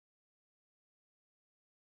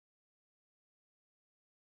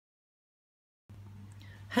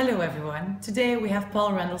Hello everyone, today we have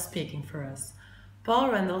Paul Randall speaking for us.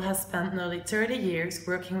 Paul Randall has spent nearly 30 years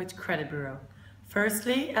working with Creditbureau,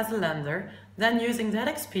 firstly as a lender, then using that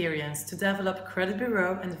experience to develop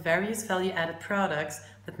Creditbureau and various value-added products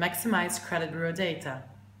that maximize Creditbureau data.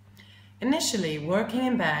 Initially working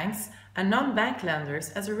in banks and non-bank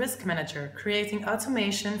lenders as a risk manager, creating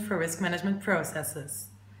automation for risk management processes.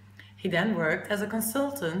 He then worked as a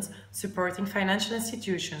consultant supporting financial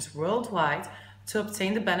institutions worldwide to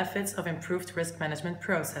obtain the benefits of improved risk management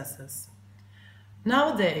processes.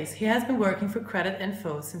 Nowadays, he has been working for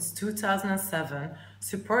Creditinfo since 2007,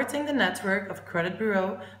 supporting the network of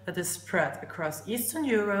Creditbureau that is spread across Eastern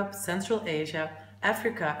Europe, Central Asia,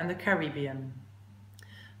 Africa and the Caribbean.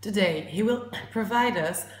 Today, he will provide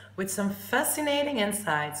us with some fascinating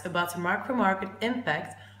insights about the macro-market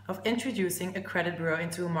impact of introducing a Creditbureau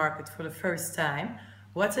into a market for the first time,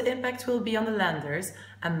 what the impact will be on the lenders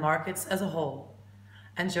and markets as a whole.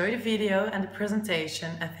 Enjoy the video and the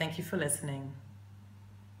presentation, and thank you for listening.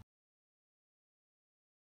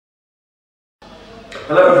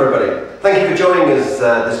 Hello everybody, thank you for joining us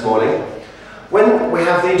this morning. When we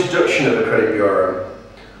have the introduction of a credit bureau,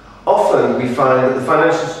 often we find that the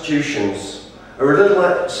financial institutions are a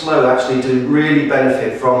little slow actually to really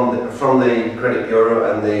benefit from the credit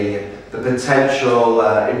bureau and the potential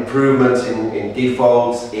improvements in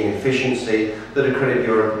defaults, in efficiency that a credit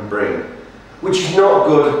bureau can bring, which is not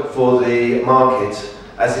good for the market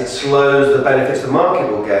as it slows the benefits the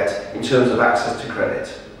market will get in terms of access to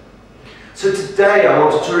credit. So today I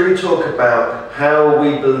wanted to really talk about how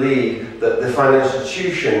we believe that the financial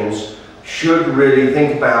institutions should really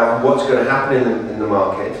think about what's going to happen in the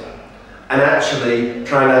market and actually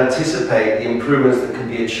try and anticipate the improvements that can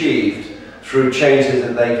be achieved through changes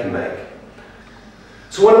that they can make.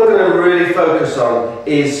 So what I'm going to really focus on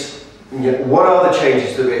is what are the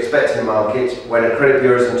changes that we expect in the market when a credit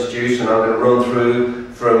bureau is introduced, and I'm going to run through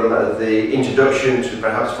from the introduction to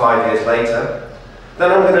perhaps 5 years later.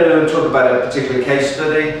 Then I'm going to talk about a particular case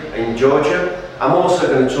study in Georgia. I'm also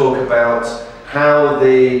going to talk about how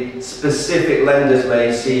the specific lenders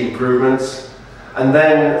may see improvements, and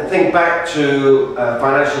then think back to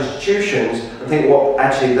financial institutions and think what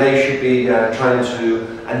actually they should be trying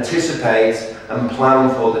to anticipate and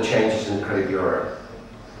plan for the changes in the credit bureau.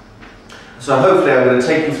 So hopefully I'm going to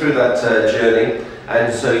take you through that journey,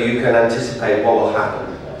 and so you can anticipate what will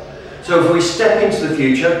happen. So if we step into the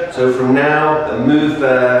future, so from now and move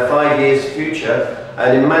 5 years future,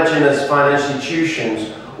 and imagine as financial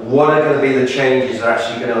institutions, what are going to be the changes that are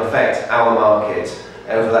actually going to affect our market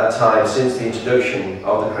over that time since the introduction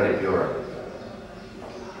of the credit bureau.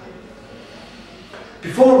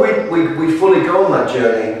 Before we fully go on that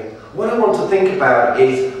journey, what I want to think about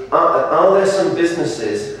is, are there some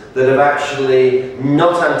businesses that have actually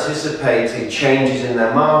not anticipated changes in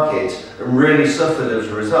their market and really suffered as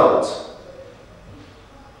a result?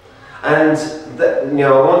 And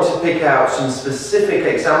I want to pick out some specific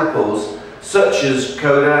examples, such as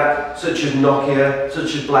Kodak, such as Nokia,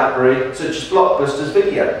 such as BlackBerry, such as Blockbuster's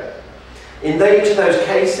Video. In each of those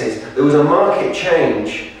cases, there was a market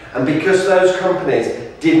change, and because those companies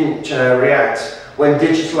didn't react when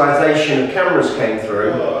digitalization of cameras came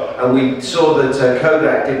through, and we saw that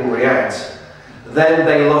Kodak didn't react, then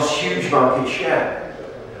they lost huge market share.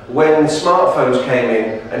 When smartphones came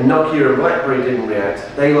in and Nokia and BlackBerry didn't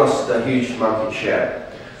react, they lost a huge market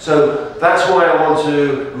share. So that's why I want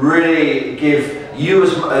to really give you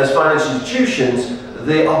as financial institutions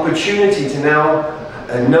the opportunity to now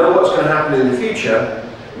know what's going to happen in the future,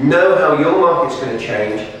 know how your market's going to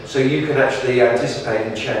change, so you can actually anticipate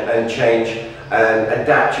and change and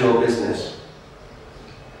adapt your business.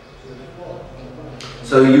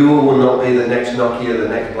 So you will not be the next Nokia, the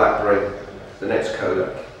next BlackBerry, the next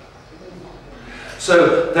Kodak.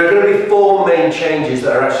 So there are going to be 4 main changes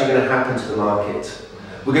that are actually going to happen to the market.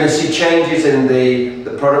 We're going to see changes in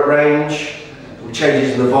the product range,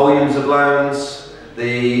 changes in the volumes of loans,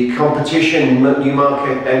 the competition, new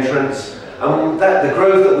market entrants, and the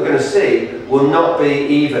growth that we're going to see will not be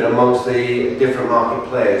even amongst the different market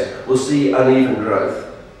players. We'll see uneven growth.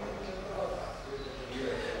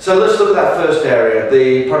 So let's look at that first area,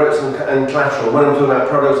 the products and collateral. When I'm talking about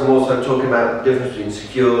products, I'm also talking about the difference between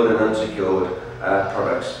secured and unsecured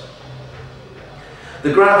products.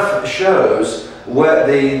 The graph shows where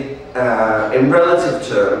in relative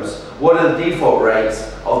terms, what are the default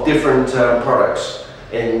rates of different products,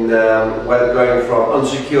 in whether going from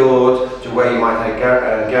unsecured to where you might have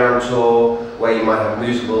a guarantor, where you might have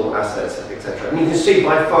mutable assets, etc. And you can see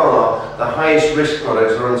by far the highest risk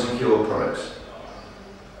products are unsecured products.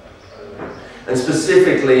 And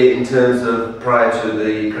specifically in terms of prior to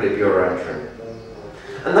the credit bureau entry.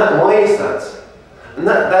 And why is that? And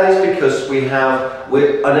that is because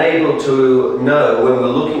we're unable to know when we're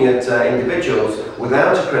looking at individuals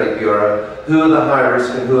without a credit bureau who are the high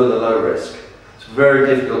risk and who are the low risk. It's very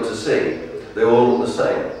difficult to see. They all look the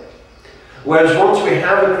same. Whereas once we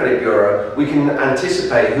have a credit bureau, we can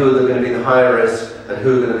anticipate who are going to be the higher risk and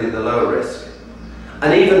who are going to be the lower risk.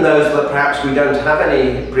 And even those that perhaps we don't have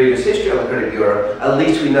any previous history on the credit bureau, at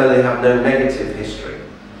least we know they have no negative history.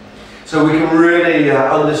 So we can really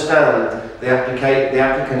understand the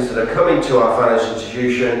applicants that are coming to our financial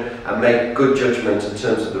institution and make good judgment in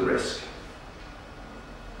terms of the risk.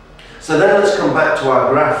 So then let's come back to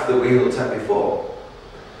our graph that we looked at before.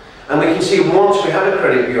 And we can see once we have a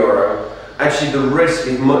credit bureau, actually the risk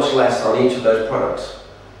is much less on each of those products.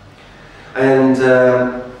 And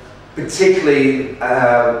particularly,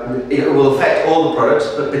 it will affect all the products,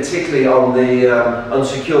 but particularly on the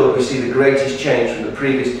unsecured, we see the greatest change from the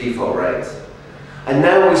previous default rates. And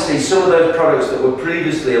now we see some of those products that were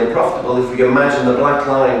previously unprofitable. If we imagine the black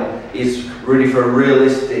line is really for a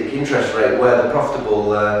realistic interest rate where the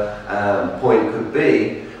profitable point could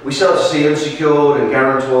be, we start to see unsecured and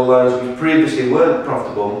guarantor loans which previously weren't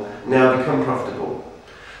profitable now become profitable.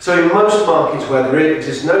 So in most markets where there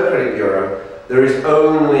exists no credit bureau, there is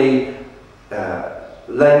only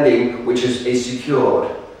lending which is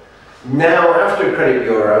secured. Now, after a credit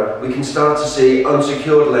bureau, we can start to see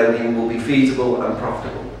unsecured lending will be feasible and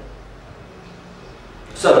profitable.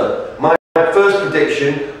 So, my first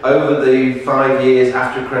prediction over the 5 years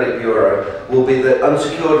after a credit bureau will be that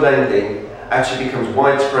unsecured lending actually becomes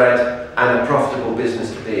widespread and a profitable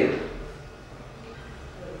business to be in.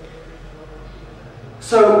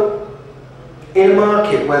 So, in a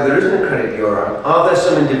market where there isn't a credit bureau, are there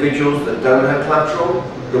some individuals that don't have collateral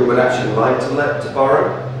that would actually like to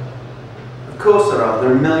borrow? Of course there are.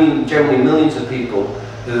 There are generally millions of people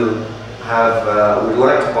who would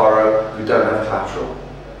like to borrow who don't have collateral.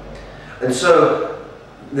 And so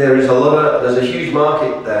there's a huge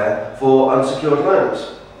market there for unsecured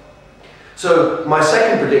loans. So my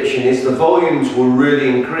second prediction is the volumes will really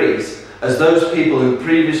increase as those people who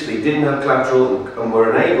previously didn't have collateral and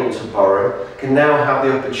were unable to borrow can now have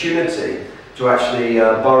the opportunity to actually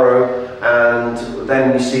borrow, and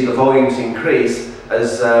then we see the volumes increase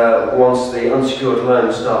as once the unsecured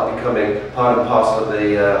loans start becoming part and parcel of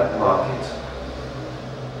the market.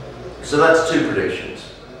 So that's two predictions.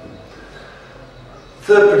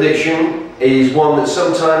 Third prediction is one that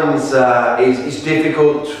sometimes is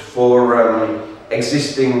difficult for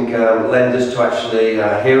existing lenders to actually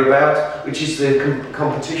hear about, which is the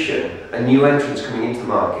competition and new entrants coming into the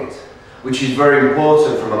market, which is very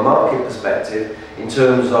important from a market perspective in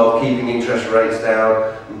terms of keeping interest rates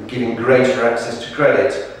down, giving greater access to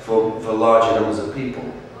credit for larger numbers of people.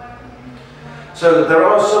 So there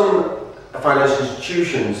are some financial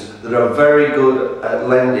institutions that are very good at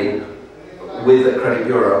lending with a credit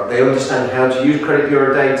bureau. They understand how to use credit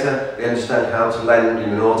bureau data, they understand how to lend in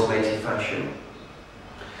an automated fashion.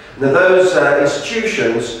 Now those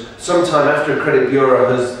institutions, sometime after a credit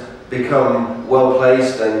bureau has become well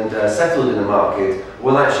placed and settled in the market,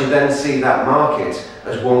 will actually then see that market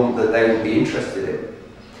as one that they would be interested in.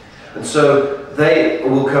 And so they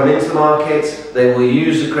will come into the market, they will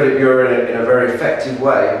use the credit bureau in a very effective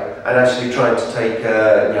way and actually try to take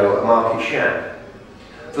a market share.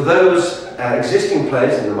 For those existing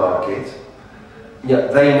players in the market,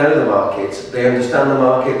 they know the market, they understand the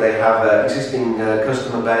market, they have an existing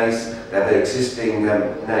customer base, they have an existing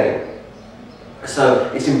name.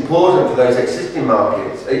 So it's important for those existing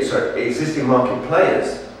market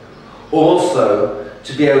players also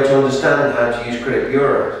to be able to understand how to use credit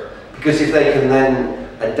bureaus, because if they can then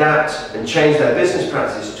adapt and change their business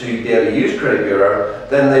practice to be able to use credit bureau,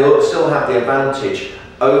 then they still have the advantage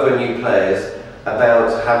over new players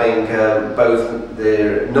about having both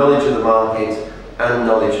the knowledge of the market and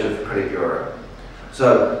knowledge of credit bureau.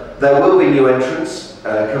 So there will be new entrants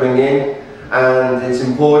coming in, and it's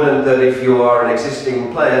important that if you are an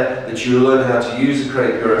existing player that you learn how to use the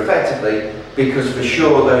credit bureau effectively, because for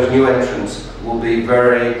sure those new entrants will be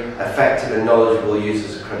very effective and knowledgeable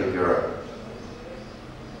users of credit bureau.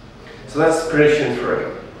 So that's prediction 3.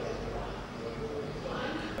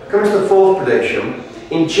 Coming to the fourth prediction,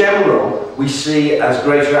 in general we see as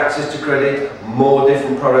greater access to credit, more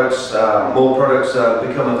different products,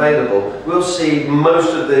 become available, we'll see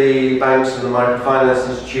most of the banks and the microfinance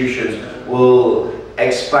institutions will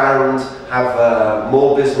expand, have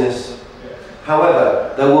more business.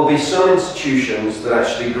 However, there will be some institutions that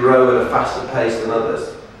actually grow at a faster pace than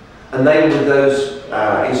others. And they will be those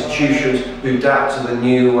institutions who adapt to the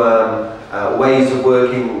new ways of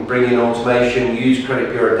working, bring in automation, use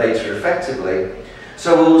credit bureau data effectively.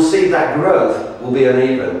 So we will see that growth will be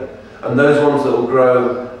uneven, and those ones that will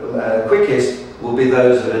grow quickest will be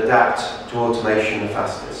those that adapt to automation the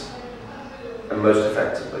fastest and most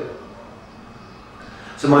effectively.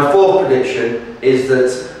 So my fourth prediction is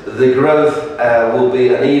that the growth will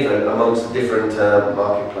be uneven amongst the different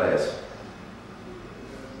market players.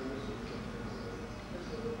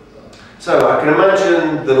 So I can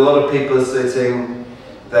imagine that a lot of people are sitting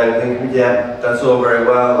there thinking, yeah, that's all very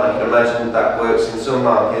well, I can imagine that works in some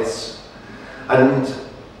markets. And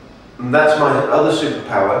that's my other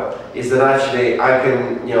superpower, is that actually I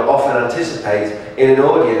can often anticipate in an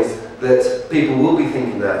audience that people will be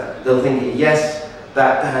thinking that. They'll think, yes,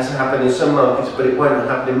 that has happened in some markets, but it won't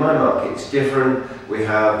happen in my market. It's different, we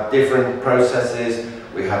have different processes,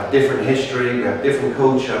 we have different history, we have different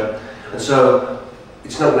culture, and so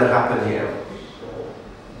it's not going to happen here.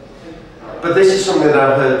 But this is something that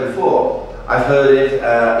I've heard before. I've heard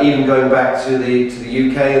it even going back to the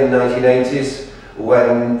UK in the 1980s,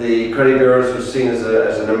 when the credit bureaus were seen as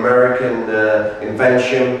an American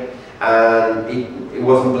invention, and it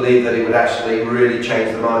wasn't believed that it would actually really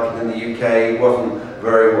change the market in the UK. It wasn't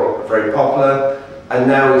very popular, and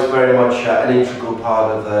now it's very much an integral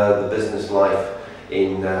part of the business life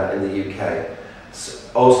in the UK.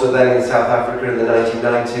 Also then in South Africa in the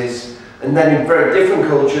 1990s, and then in very different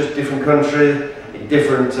cultures, different countries, in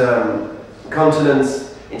different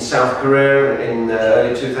continents. In South Korea in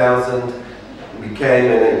early 2000,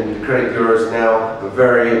 became, and the credit bureaus now, a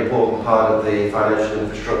very important part of the financial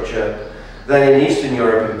infrastructure. Then in Eastern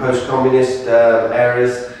Europe, in post-communist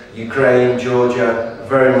areas, Ukraine, Georgia,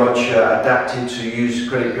 very much adapted to use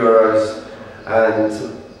credit bureaus, and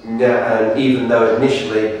even though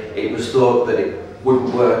initially it was thought that it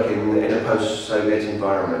wouldn't work in a post-Soviet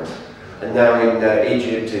environment. And now in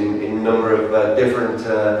Egypt, in a number of different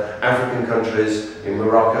African countries, in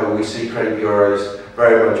Morocco, we see credit bureaus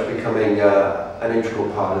very much becoming an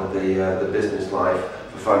integral part of the business life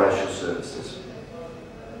for financial services.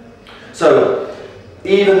 So,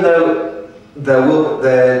 even though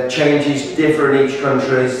the changes differ in each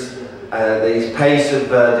country, the pace of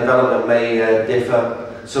development may differ.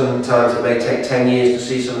 Sometimes it may take 10 years to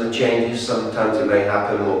see some of the changes, sometimes it may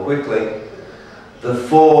happen more quickly. The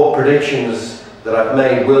four predictions that I've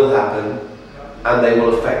made will happen, and they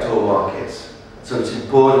will affect all markets. So it's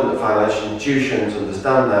important that financial institutions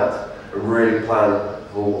understand that and really plan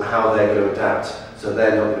for how they're going to adapt, so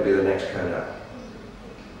they're not going to be the next Kodak.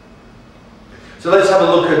 So let's have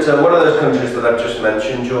a look at one of those countries that I've just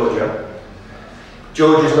mentioned, Georgia.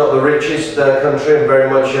 Georgia is not the richest country, and very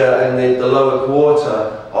much in the lower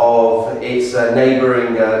quarter of its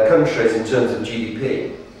neighbouring countries in terms of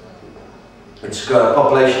GDP. It's got a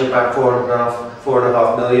population of about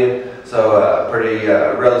 4.5 million, so a pretty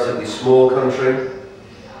relatively small country.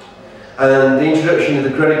 And the introduction of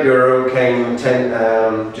the Credit Bureau came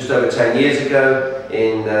just over 10 years ago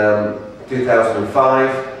in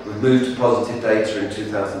 2005. We've moved to positive data in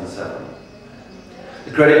 2007.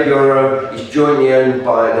 The Credit Bureau is jointly owned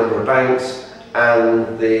by a number of banks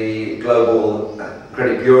and the global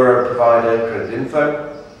credit bureau provider Creditinfo,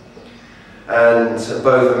 and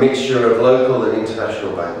both a mixture of local and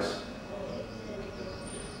international banks.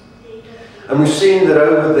 And we've seen that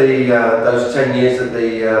over those 10 years that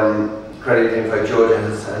the Creditinfo Georgia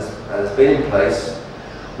has been in place,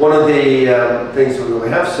 one of the things that we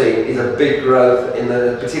have seen is a big growth,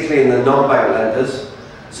 particularly in the non-bank lenders.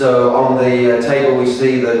 So on the table we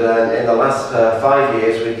see that in the last 5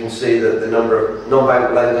 years we can see that the number of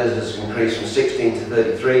non-bank lenders has increased from 16 to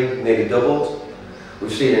 33, nearly doubled.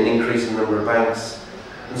 We've seen an increase in the number of banks.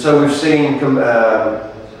 And so we've seen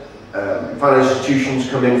financial institutions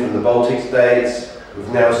come in from the Baltic states. We've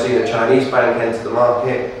now seen a Chinese bank enter the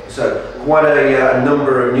market. So quite a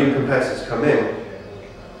number of new competitors come in,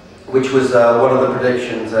 which was one of the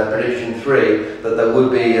predictions, prediction 3, that there would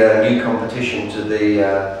be new competition to the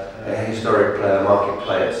historic market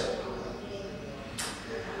players.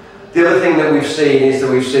 The other thing that we've seen is that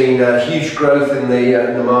we've seen huge growth in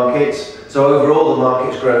the markets. So overall the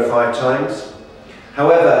market's grown 5 times.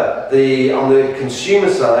 However, on the consumer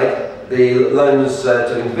side, the loans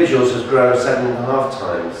to individuals has grown 7.5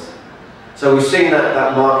 times. So we've seen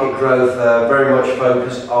that market growth very much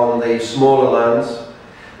focused on the smaller loans.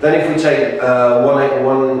 Then if we take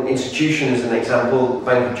one institution as an example,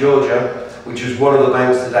 Bank of Georgia, which was one of the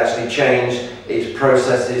banks that actually changed its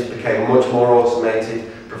processes, became much more automated,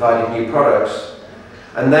 providing new products.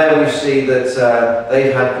 And there we see that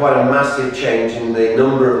they've had quite a massive change in the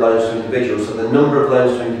number of loans to individuals. So the number of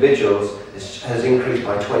loans to individuals has increased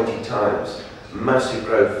by 20 times. Massive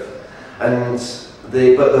growth. But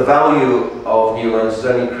the value of new loans has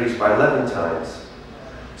only increased by 11 times.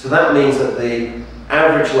 So that means that the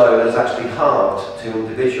average loan has actually halved to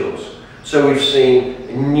individuals. So we've seen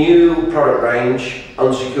a new product range,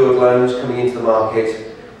 unsecured loans coming into the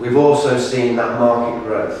market. We've also seen that market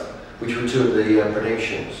growth, which were two of the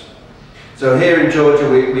predictions. So here in Georgia,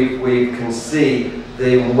 we can see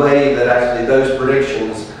the way that actually those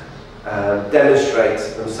predictions demonstrate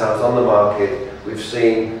themselves on the market. We've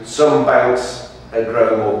seen some banks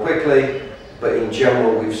grow more quickly, but in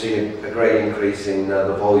general we've seen a great increase in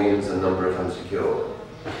the volumes and number of unsecured.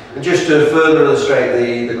 And just to further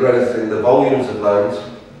illustrate the growth in the volumes of loans,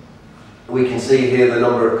 we can see here the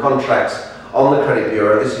number of contracts on the Credit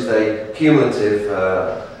Bureau. This is a cumulative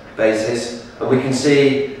basis, and we can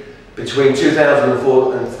see between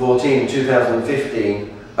 2014 and 2015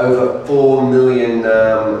 over 4 million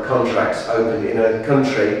contracts opened in a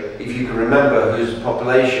country, if you can remember, whose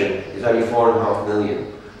population is only 4.5 million.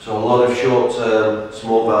 So a lot of short-term,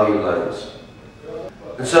 small value loans.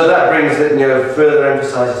 And so that brings it, further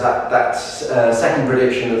emphasises that second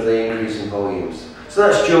prediction of the increase in volumes. So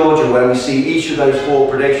that's Georgia, where we see each of those four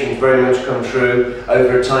predictions very much come true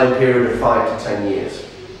over a time period of 5 to 10 years.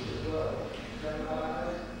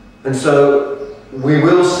 And so we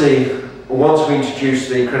will see, once we introduce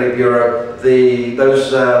the Credit Bureau,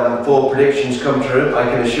 those four predictions come true, I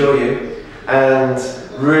can assure you. And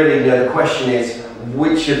really, the question is,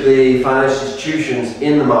 which of the financial institutions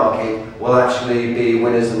in the market will actually be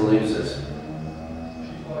winners and losers?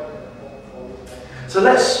 So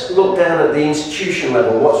let's look down at the institution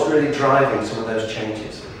level. What's really driving some of those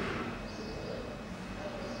changes?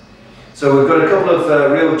 So we've got a couple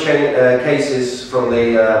of real cases from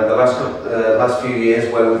the last few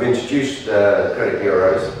years where we've introduced credit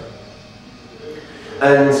bureaus.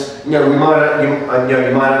 And I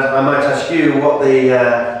might ask you what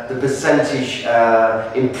the percentage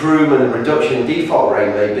improvement and reduction in default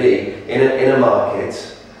rate may be in a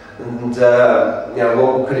market, and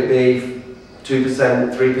what could it be?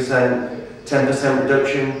 2%, 3%, 10%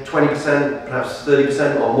 reduction, 20%, perhaps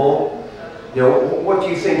 30% or more. What do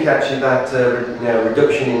you think actually that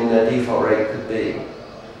reduction in default rate could be?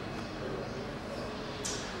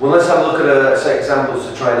 Well, let's have a look at some examples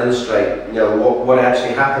to try and illustrate what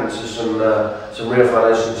actually happens to some real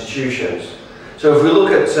financial institutions. So if we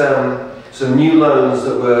look at some new loans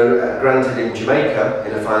that were granted in Jamaica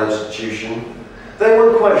in a financial institution, they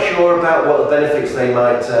weren't quite sure about what the benefits they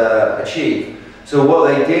might achieve. So what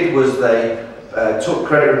they did was they took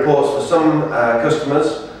credit reports for some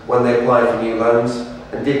customers when they applied for new loans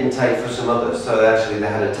and didn't take for some others. So they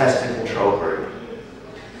had a test and control group.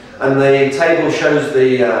 And the table shows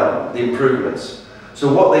the improvements.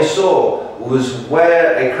 So what they saw was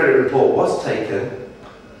where a credit report was taken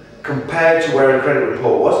compared to where a credit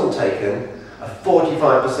report wasn't taken, a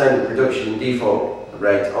 45% reduction in default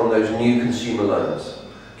rate on those new consumer loans,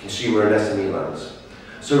 consumer and SME loans.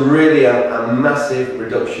 So really a massive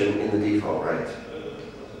reduction in the default rate.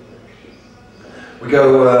 We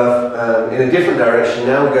go in a different direction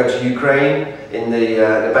now. We go to Ukraine in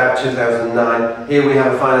about 2009. Here we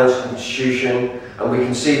have a financial institution, and we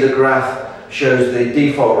can see the graph shows the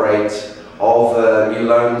default rate of new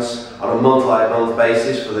loans on a month-by-month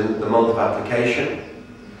basis for the month of application.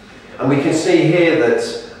 And we can see here that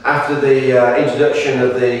after the introduction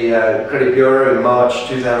of the Credit Bureau in March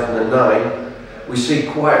 2009, we see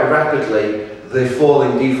quite rapidly the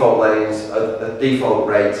falling default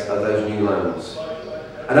rate of those new loans.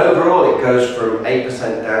 And overall it goes from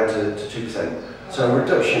 8% down to 2%. So a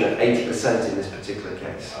reduction of 80% in this particular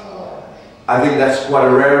case. I think that's quite a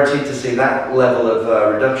rarity to see that level of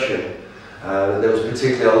reduction. There was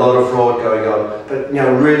particularly a lot of fraud going on, but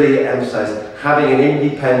really emphasize having an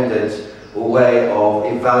independent way of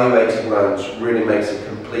evaluating loans really makes a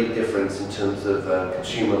complete difference in terms of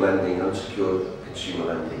consumer lending, unsecured consumer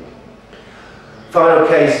lending. Final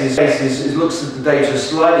case looks at the data a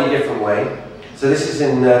slightly different way. So this is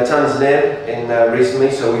in Tanzania recently.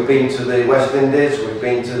 So we've been to the West Indies, we've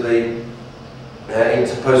been to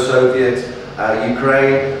into post-Soviet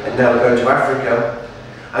Ukraine, and now we're going to Africa.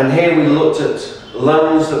 And here we looked at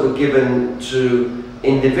loans that were given to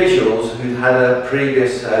individuals who'd had a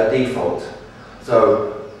previous default.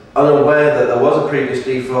 So unaware that there was a previous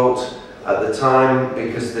default at the time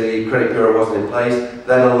because the Credit Bureau wasn't in place,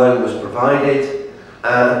 then a loan was provided,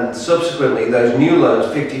 and subsequently those new loans,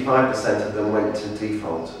 55% of them went to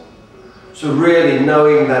default. So really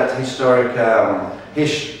knowing that historic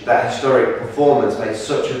performance made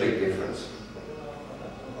such a big difference.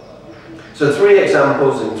 So 3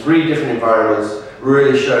 examples in 3 different environments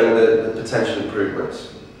really showing the potential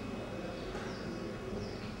improvements.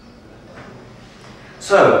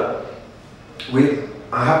 So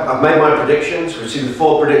I've made my predictions. We see the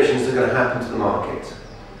 4 predictions that are going to happen to the market.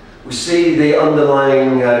 We see the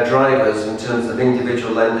underlying drivers in terms of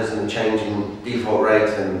individual lenders and the change in default rate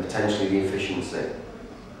and potentially the efficiency.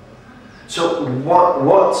 So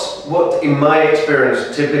what in my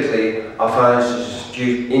experience typically are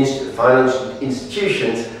financial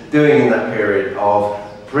institutions doing in that period of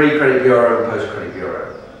pre-credit bureau and post-credit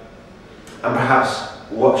bureau? And perhaps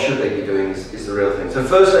what should they be doing is the real thing. So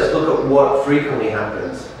first let's look at what frequently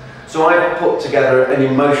happens. So I've put together an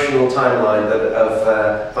emotional timeline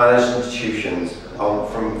of financial institutions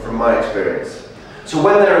from my experience. So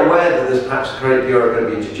when they're aware that there's perhaps a credit bureau going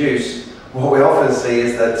to be introduced, what we often see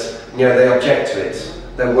is that they object to it.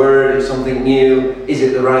 They're worried it's something new, is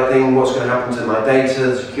it the right thing, what's going to happen to my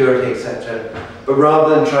data, security, etc. But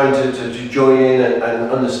rather than trying to join in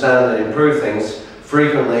and understand and improve things,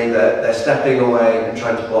 frequently they're stepping away and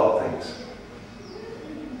trying to block things.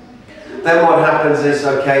 Then what happens is,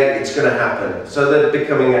 okay, it's going to happen. So they're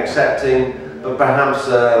becoming accepting, but perhaps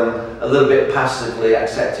a little bit passively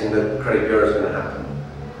accepting that the credit bureau is going to happen.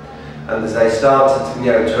 And as they start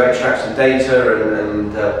to extract some data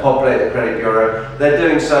and populate the credit bureau, they're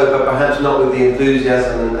doing so, but perhaps not with the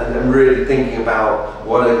enthusiasm and really thinking about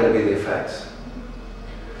what are going to be the effects.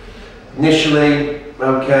 Initially,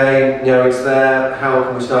 okay, it's there, how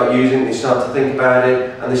can we start using it? They start to think about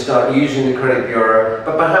it and they start using the credit bureau,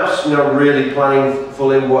 but perhaps not really planning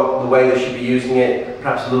fully the way they should be using it,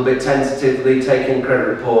 perhaps a little bit tentatively, taking credit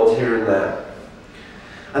reports here and there.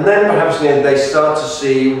 And then perhaps they start to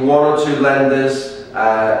see 1 or 2 lenders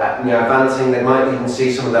advancing. They might even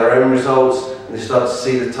see some of their own results, and they start to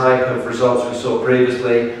see the type of results we saw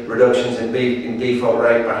previously, reductions in default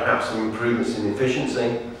rate, perhaps some improvements in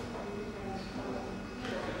efficiency.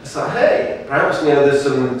 It's like, hey, perhaps there's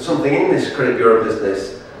something in this credit bureau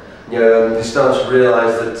business. They start to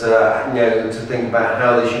realise that to think about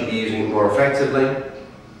how they should be using it more effectively.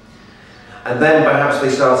 And then perhaps they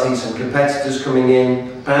start seeing some competitors coming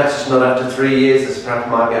in. Perhaps it's not after 3 years, this perhaps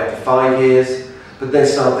might be after 5 years. But they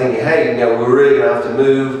start thinking, hey, we're really going to have to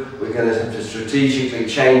move. We're going to have to strategically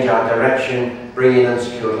change our direction, bring in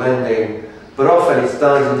unsecured lending. But often it's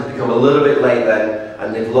starting to become a little bit late then,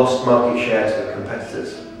 and they've lost market share to the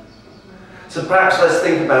competitors. So perhaps let's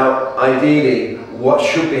think about, ideally, what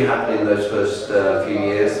should be happening in those first few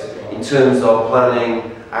years in terms of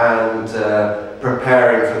planning and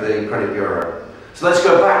preparing for the credit bureau. So let's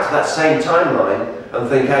go back to that same timeline and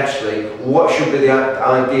think actually what should be the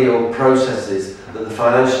ideal processes that the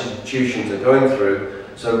financial institutions are going through,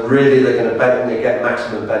 so really they're going to get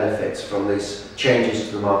maximum benefits from these changes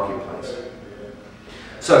to the marketplace.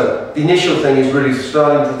 So the initial thing is really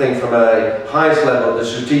starting to think from a highest level, the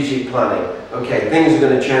strategic planning. Okay, things are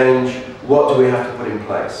going to change, what do we have to put in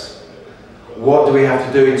place? What do we have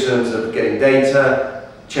to do in terms of getting data,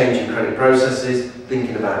 changing credit processes,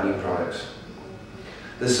 thinking about new products?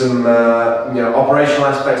 There's some operational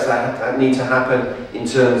aspects that need to happen in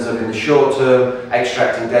terms of, in the short term,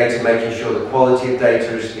 extracting data, making sure the quality of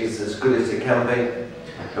data is as good as it can be,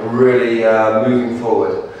 and really moving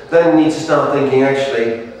forward. Then we need to start thinking,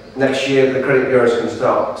 actually, next year the credit bureau is going to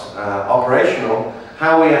start operational.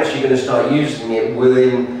 How are we actually going to start using it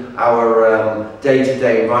within our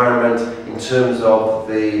day-to-day environment in terms of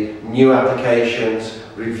the new applications,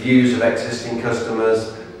 reviews of existing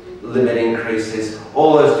customers, limit increases,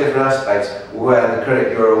 all those different aspects where the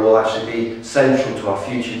credit bureau will actually be central to our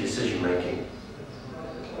future decision making.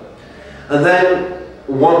 And then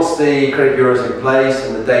once the credit bureau is in place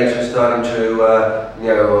and the data is starting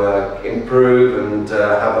to improve and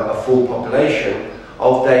have a full population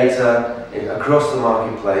of data across the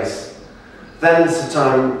marketplace, then it's the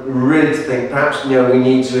time really to think perhaps we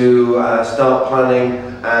need to start planning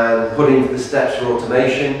and putting the steps for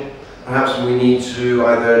automation. Perhaps we need to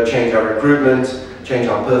either change our recruitment, change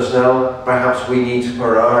our personnel, perhaps we need to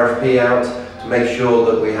put our RFP out to make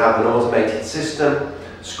sure that we have an automated system,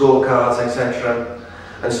 scorecards, etc.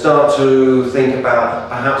 And start to think about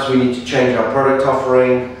perhaps we need to change our product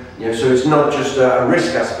offering. So it's not just a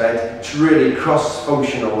risk aspect, it's really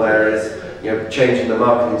cross-functional areas, changing the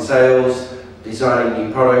marketing sales, designing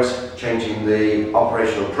new products, changing the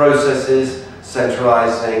operational processes,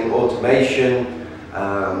 centralizing automation,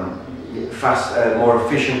 more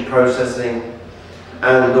efficient processing,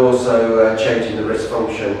 and also changing the risk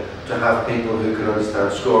function to have people who can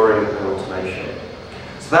understand scoring and automation.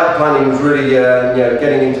 So that planning was really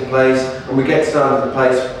getting into place, and we get started in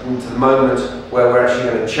place into the moment where we're actually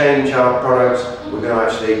going to change our products. We're going to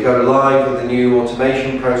actually go live with the new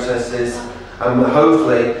automation processes, and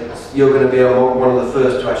hopefully you're going to be one of the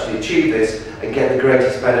first to actually achieve this and get the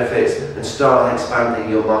greatest benefits and start expanding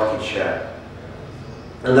your market share.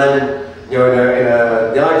 And then, you know,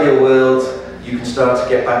 in the ideal world, you can start to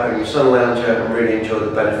get back on your sun lounger and really enjoy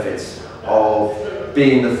the benefits of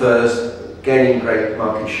being the first, gaining great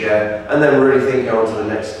market share, and then really thinking on to the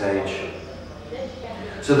next stage.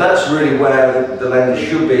 So that's really where the lender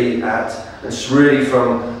should be at. It's really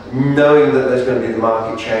from knowing that there's going to be the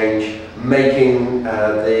market change, making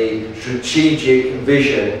the strategic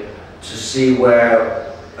vision to see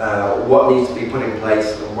where what needs to be put in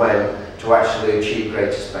place and when to actually achieve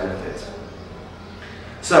greatest benefit.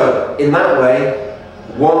 So in that way,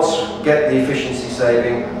 once we get the efficiency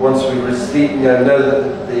saving, once we receive, know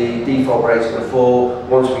that the default rate is going to fall,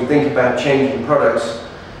 once we think about changing products,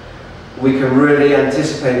 we can really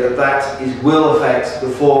anticipate that will affect the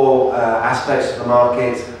four aspects of the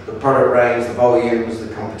market: the product range, the volumes,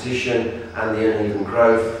 the competition, and the uneven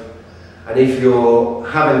growth. And if you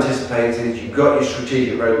have anticipated, you've got your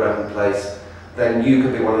strategic roadmap in place, then you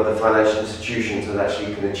can be one of the financial institutions that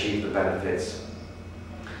actually can achieve the benefits.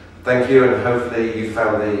 Thank you, and hopefully you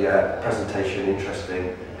found the presentation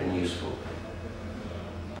interesting and useful.